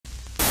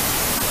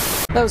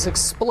Those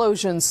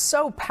explosions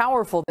so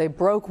powerful they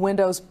broke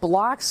windows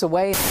blocks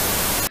away.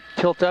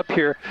 Tilt up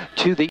here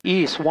to the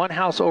east, one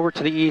house over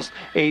to the east,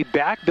 a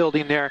back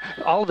building there,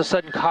 all of a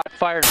sudden caught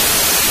fire.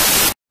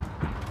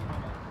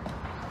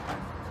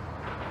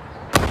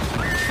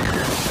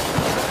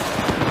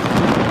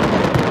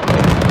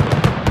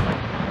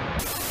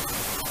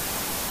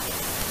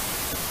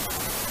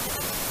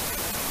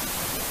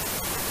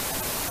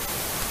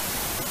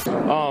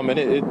 And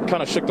it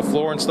kind of shook the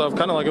floor and stuff,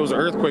 kind of like it was an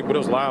earthquake, but it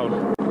was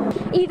loud.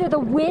 Either the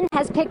wind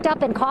has picked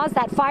up and caused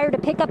that fire to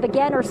pick up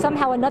again, or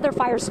somehow another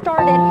fire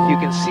started. You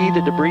can see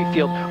the debris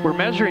field. We're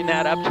measuring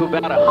that up to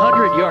about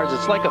 100 yards.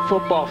 It's like a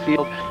football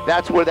field.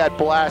 That's where that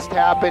blast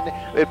happened.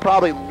 It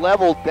probably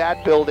leveled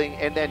that building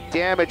and then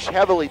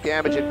heavily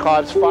damaged and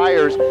caused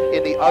fires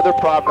in the other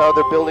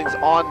buildings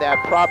on that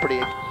property.